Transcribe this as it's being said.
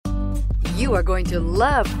You are going to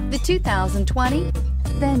love the 2020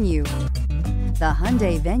 Venue. The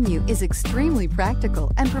Hyundai Venue is extremely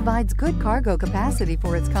practical and provides good cargo capacity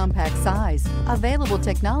for its compact size. Available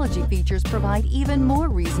technology features provide even more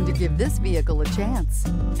reason to give this vehicle a chance,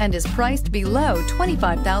 and is priced below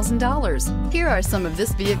 $25,000. Here are some of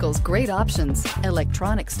this vehicle's great options: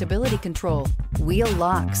 electronic stability control, wheel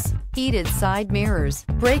locks, heated side mirrors,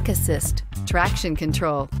 brake assist, traction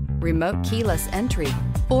control, remote keyless entry,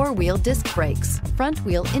 four-wheel disc brakes,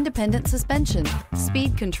 front-wheel independent suspension,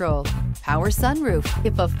 speed control, power sunroof.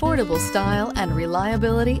 If affordable style and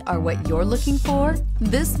reliability are what you're looking for,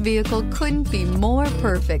 this vehicle couldn't be more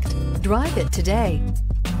perfect. Drive it today.